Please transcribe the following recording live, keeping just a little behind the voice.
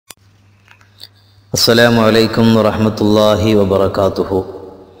السلام عليكم ورحمة الله وبركاته.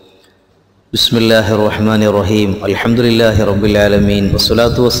 بسم الله الرحمن الرحيم. الحمد لله رب العالمين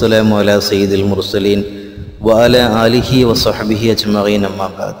والصلاة والسلام على سيد المرسلين وعلى آله وصحبه أجمعين أما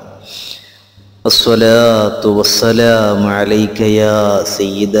بعد. الصلاة والسلام عليك يا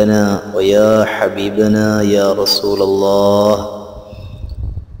سيدنا ويا حبيبنا يا رسول الله.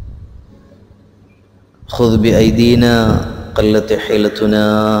 خذ بأيدينا قلت حيلتنا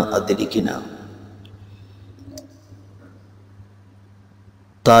أدركنا.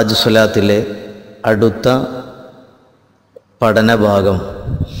 താജ് സ്വലാത്തിലെ അടുത്ത പഠനഭാഗം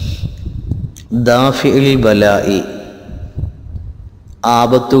ദാഫിഉൽ ബലാഇ,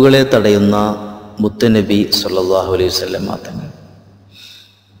 ആപത്തുകളെ തടയുന്ന മുത്തുനബി സല്ലല്ലാഹു അലൈഹി വസല്ലം തങ്ങൾ.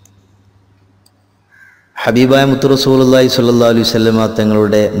 ഹബീബായ മുത്ത് റസൂലുള്ളാഹി സ്വല്ലല്ലാഹു അലൈഹി വസല്ലം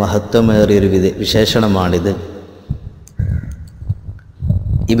തങ്ങളുടെ മഹത്വമേറിയൊരു വിശേഷണമാണിത്.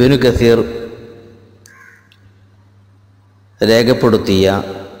 ഇബ്നു കസീർ രേഖപ്പെടുത്തിയ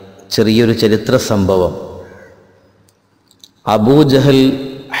ചെറിയൊരു ചരിത്ര സംഭവം, അബൂജഹൽ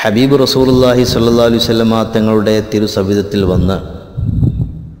ഹബീബ് റസൂലുള്ളാഹി സ്വല്ലല്ലാഹു അലൈഹി വസല്ലം തങ്ങളുടെ തിരുസവിധത്തിൽ വന്ന്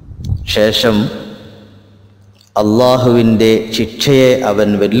ശേഷം അള്ളാഹുവിൻ്റെ ശിക്ഷയെ അവൻ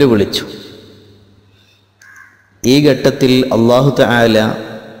വെല്ലുവിളിച്ചു. ഈ ഘട്ടത്തിൽ അള്ളാഹു തആല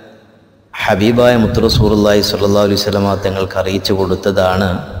ഹബീബായ മുത്ത് റസൂലുള്ളാഹി സ്വല്ലല്ലാഹു അലൈഹി വസല്ലം തങ്ങൾക്ക് അറിയിച്ചു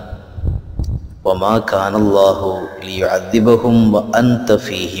കൊടുത്തതാണ്, വമാ കാനല്ലാഹു ലിയുഅദ്ദിബഹും വഅൻത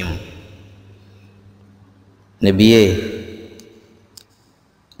ഫീഹിം. നബിയെ,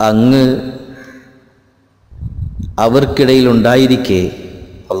 അങ്ങ് അവർക്കിടയിൽ ഉണ്ടായിരിക്കെ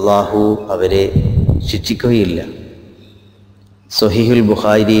അള്ളാഹു അവരെ ശിക്ഷിക്കുകയില്ല. സ്വഹീഹുൽ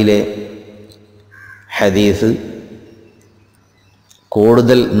ബുഖാരിയിലെ ഹദീസ്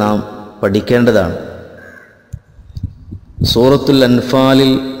കൂടുതൽ നാം പഠിക്കേണ്ടതാണ്. സൂറത്തുൽ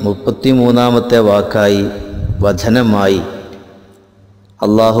അൻഫാലിൽ 33-ാമത്തെ വാക്കായി, വചനമായി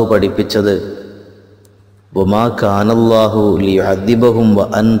അള്ളാഹു പഠിപ്പിച്ചത് വമാ കാനല്ലാഹു ലിയുഅദ്ദിബഹും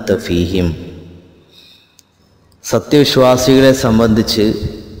വഅൻത ഫീഹിം. സത്യവിശ്വാസികളെ സംബന്ധിച്ച്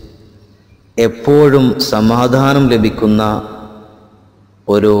എപ്പോഴും സമാധാനം ലഭിക്കുന്ന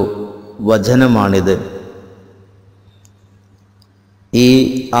ഒരു വചനമാണിത്. ഈ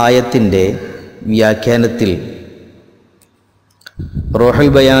ആയത്തിൻ്റെ വ്യാഖ്യാനത്തിൽ റൂഹുൽ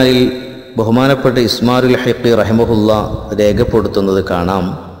ബയാനിൽ ബഹുമാനപ്പെട്ട ഇസ്മാറുൽ ഹഖി റഹിമഹുല്ലാ രേഖപ്പെടുത്തുന്നത് കാണാം.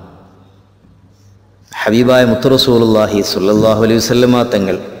 ഹബീബായ മുത്ത് റസൂലുള്ളാഹി സ്വല്ലല്ലാഹു അലൈഹി വസല്ലം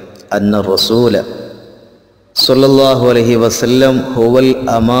തങ്ങൾ അന്ന റസൂല സ്വല്ലല്ലാഹു അലൈഹി വസല്ലം ഹുവൽ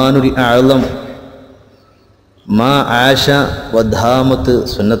അമാനുൽ അഅ്ലം മാ ആശ വദാമത്ത്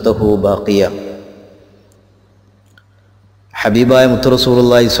സുന്നത്തുഹു ബാഖിയ. ഹബീബായ മുത്ത്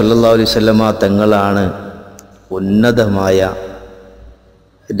റസൂലുള്ളാഹി സ്വല്ലല്ലാഹു അലൈഹി വസല്ലം തങ്ങളാണ് ഉന്നതമായ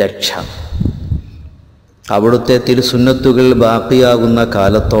രക്ഷ. അവിടുത്തെ തിരുസുന്നത്തുകൾ ബാക്കിയാകുന്ന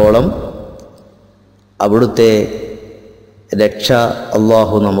കാലത്തോളം അവിടുത്തെ രക്ഷ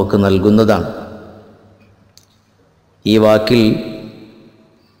അള്ളാഹു നമുക്ക് നൽകുന്നതാണ്. ഈ വാക്കിൽ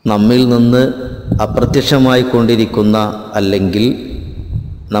നമ്മിൽ നിന്ന് അപ്രത്യക്ഷമായി കൊണ്ടിരിക്കുന്ന, അല്ലെങ്കിൽ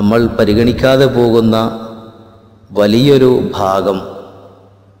നമ്മൾ പരിഗണിക്കാതെ പോകുന്ന വലിയൊരു ഭാഗം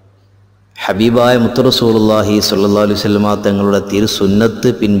ഹബീബായ മുത്ത് റസൂലുള്ളാഹി സ്വല്ലല്ലാഹു അലൈഹി വസല്ലം തങ്ങളുടെ തിരുസുന്നത്ത്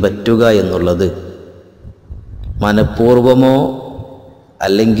പിൻപറ്റുക എന്നുള്ളത് മനഃപൂർവമോ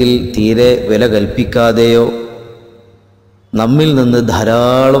അല്ലെങ്കിൽ തീരെ വില കൽപ്പിക്കാതെയോ നമ്മിൽ നിന്ന്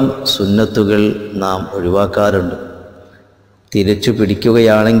ധാരാളം സുന്നത്തുകൾ നാം ഒഴിവാക്കാറുണ്ട്. തിരിച്ചു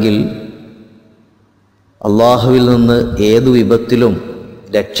പിടിക്കുകയാണെങ്കിൽ അള്ളാഹുവിൽ നിന്ന് ഏതു വിപത്തിലും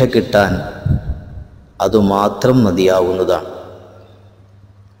രക്ഷ കിട്ടാൻ അതുമാത്രം മതിയാവുന്നതാണ്.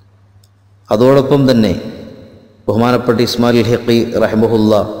 അതോടൊപ്പം തന്നെ ബഹുമാനപ്പെട്ട ഇസ്മാറുൽ ഹഖി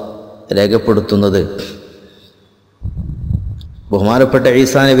റഹിമഹുല്ലാ രേഖപ്പെടുത്തുന്നത്, ബഹുമാനപ്പെട്ട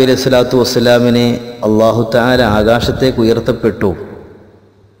ഈസാ നബി അലൈഹി സ്വലാത്തു വസ്സലാമിനെ അല്ലാഹു തആല ആകാശത്തേക്ക് ഉയർത്തപ്പെട്ടു.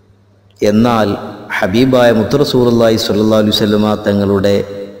 എന്നാൽ ഹബീബായ മുത്ത് റസൂലുള്ളാഹി സ്വല്ലല്ലാഹു അലൈഹി വസല്ലം തങ്ങളുടെ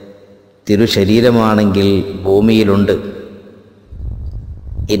തിരുശരീരമാണെങ്കിൽ ഭൂമിയിലുണ്ട്.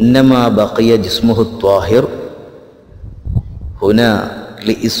 ഇന്നമാ ബഖിയ ജിസ്മുഹു ത്വാഹിർ ഹുന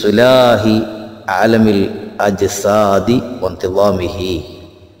ലിഇസ്ലാഹി ആലമിൽ അജ്സാദി വൻതിളാമിഹി.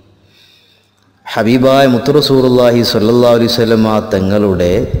 ഹബീബായ മുത്ത് റസൂലുള്ളാഹി സ്വല്ലല്ലാഹു അലൈഹി വസല്ലം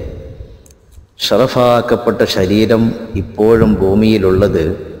തങ്ങളുടെ ഷറഫാക്കപ്പെട്ട ശരീരം ഇപ്പോഴും ഭൂമിയിലുള്ളത്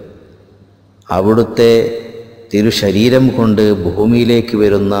അവിടുത്തെ തിരുശരീരം കൊണ്ട് ഭൂമിയിലേക്ക്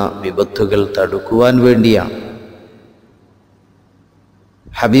വരുന്ന വിപത്തുകൾ തടുക്കുവാൻ വേണ്ടിയാണ്.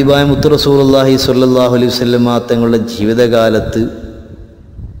 ഹബീബായ മുത്ത് റസൂലുള്ളാഹി സ്വല്ലല്ലാഹു അലൈഹി വസല്ലം തങ്ങളുടെ ജീവിതകാലത്ത്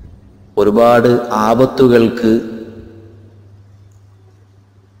ഒരുപാട് ആപത്തുകൾക്ക്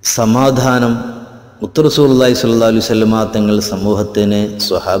സമാധാനം മുത്ത് റസൂലുള്ളാഹി സ്വല്ലല്ലാഹു അലൈഹി വസല്ലമ തങ്ങൾ സമൂഹത്തിന്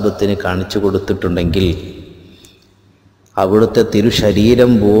സ്വഹാബത്തിന് കാണിച്ചു കൊടുത്തിട്ടുണ്ടെങ്കിൽ അവിടുത്തെ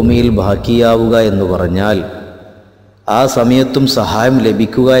തിരുശരീരം ഭൂമിയിൽ ബാക്കിയാവുക എന്ന് പറഞ്ഞാൽ, ആ സമയത്തും സഹായം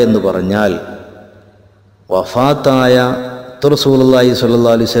ലഭിക്കുക എന്ന് പറഞ്ഞാൽ, വഫാത്തായ മുത്ത് റസൂലുള്ളാഹി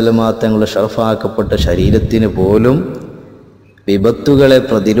സ്വല്ലല്ലാഹു അലൈഹി വസല്ലമ തങ്ങളുടെ ഷറഫാക്കപ്പെട്ട ശരീരത്തിന് പോലും വിപത്തുകളെ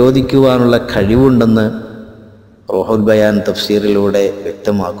പ്രതിരോധിക്കുവാനുള്ള കഴിവുണ്ടെന്ന് റൂഹുൽ ബയാൻ തഫ്സീറിലൂടെ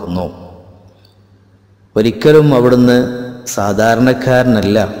വ്യക്തമാക്കുന്നു. ഒരിക്കലും അവിടുന്ന്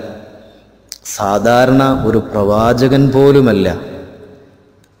സാധാരണക്കാരനല്ല, സാധാരണ ഒരു പ്രവാചകൻ പോലുമല്ല.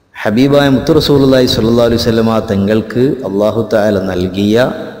 ഹബീബായ മുത്ത് റസൂലുള്ളാഹി സ്വല്ലല്ലാഹു അലൈഹി വസല്ലമ തങ്ങൾക്ക് അല്ലാഹു തആല നൽകിയ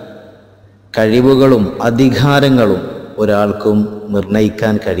കഴിവുകളും അധികാരങ്ങളും ഒരാൾക്കും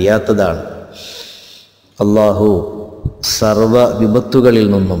നിർണയിക്കാൻ കഴിയാത്തതാണ്. അല്ലാഹു സർവ വിപത്തുകളിൽ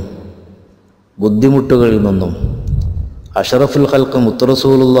നിന്നും ബുദ്ധിമുട്ടുകളിൽ നിന്നും അഷറഫുൽ ഖൽഖ് മുത്ത്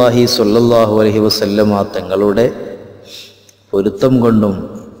റസൂലുള്ളാഹി സ്വല്ലല്ലാഹു അലൈഹി വസല്ലമ തങ്ങളുടെ പൊരുത്തം കൊണ്ടും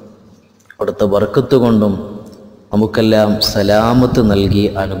അവിടുത്തെ ബർക്കത്ത് കൊണ്ടും നമുക്കെല്ലാം സലാമത്ത് നൽകി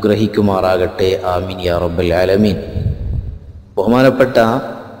അനുഗ്രഹിക്കുമാറാകട്ടെ. ആമീൻ യാ റബ്ബൽ ആലമീൻ. ബഹുമാനപ്പെട്ട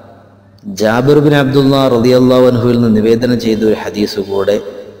ജാബിർ ബിൻ അബ്ദുല്ലാ റളിയല്ലാഹു അൻഹുവിൽ നിന്ന് നിവേദനം ചെയ്ത ഒരു ഹദീസ് കൂടെ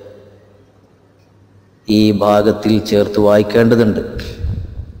ഈ ഭാഗത്തിൽ ചേർത്ത് വായിക്കേണ്ടതുണ്ട്.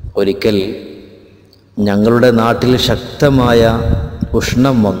 ഒരിക്കൽ ഞങ്ങളുടെ നാട്ടിൽ ശക്തമായ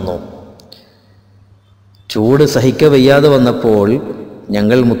ഉഷ്ണം വന്നു. ചൂട് സഹിക്കവയ്യാതെ വന്നപ്പോൾ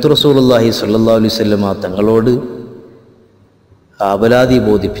ഞങ്ങൾ മുത്ത് റസൂലുള്ളാഹി സ്വല്ലല്ലാഹു അലൈഹി വസല്ലമ തങ്ങളോട് ആവലാതി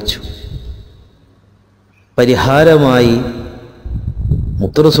ബോധിപ്പിച്ചു. പരിഹാരമായി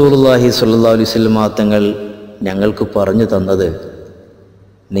മുത്ത് റസൂലുള്ളാഹി സ്വല്ലല്ലാഹു അലൈഹി വസല്ലമ തങ്ങൾ ഞങ്ങൾക്ക് പറഞ്ഞു തന്നത്,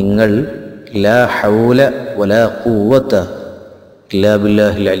 നിങ്ങൾ ലാ ഹൗല വലാ ഖുവത ഇല്ലാ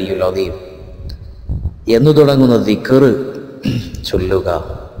ബില്ലാഹിൽ അലിയുൽ അദീം എന്നു തുടങ്ങുന്ന ദിക്ർ ചൊല്ലുക.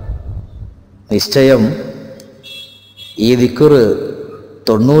 നിശ്ചയം ഈ ദിക്ർ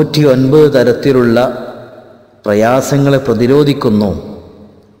 99 തരത്തിലുള്ള പ്രയാസങ്ങളെ പ്രതിരോധിക്കുന്നു.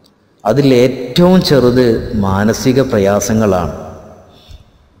 അതിൽ ഏറ്റവും ചെറുത് മാനസിക പ്രയാസങ്ങളാണ്.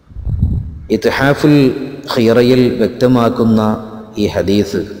 ഇത്ഹാഫുൽ ഖിറയിൽ വ്യക്തമാക്കുന്ന ഈ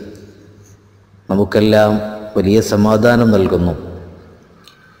ഹദീസ് നമുക്കെല്ലാം വലിയ സമാധാനം നൽകുന്നു.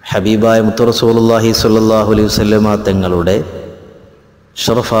 ഹബീബായ മുത്ത് റസൂലുള്ളാഹി സ്വല്ലല്ലാഹു അലൈഹി വസല്ലമ തങ്ങളുടെ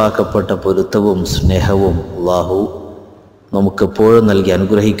ഷറഫാക്കപ്പെട്ട പൊരുത്തവും സ്നേഹവും അല്ലാഹു നമുക്കെപ്പോഴും നൽകി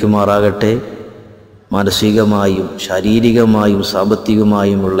അനുഗ്രഹിക്കുമാറാകട്ടെ. മാനസികമായും ശാരീരികമായും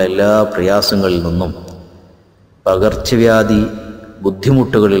സാമ്പത്തികമായുമുള്ള എല്ലാ പ്രയാസങ്ങളിൽ നിന്നും പകർച്ചവ്യാധി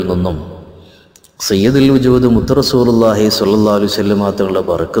ബുദ്ധിമുട്ടുകളിൽ നിന്നും സയ്യിദുൽ വജൂദ് മുത്ത് റസൂലുള്ളാഹി സ്വല്ലല്ലാഹു അലൈഹി വസല്ലമ തങ്ങളുടെ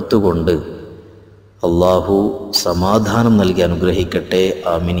ബർക്കത്ത് കൊണ്ട് അല്ലാഹു സമാധാനം നൽകി അനുഗ്രഹിക്കട്ടെ.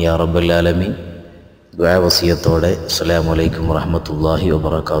 ആമീൻ യാ റബ്ബൽ ആലമീൻ. ദുആ വസിയത്തോടെ അസ്സലാമു അലൈക്കും വറഹ്മത്തുള്ളാഹി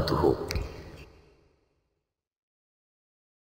വബറകാതുഹു.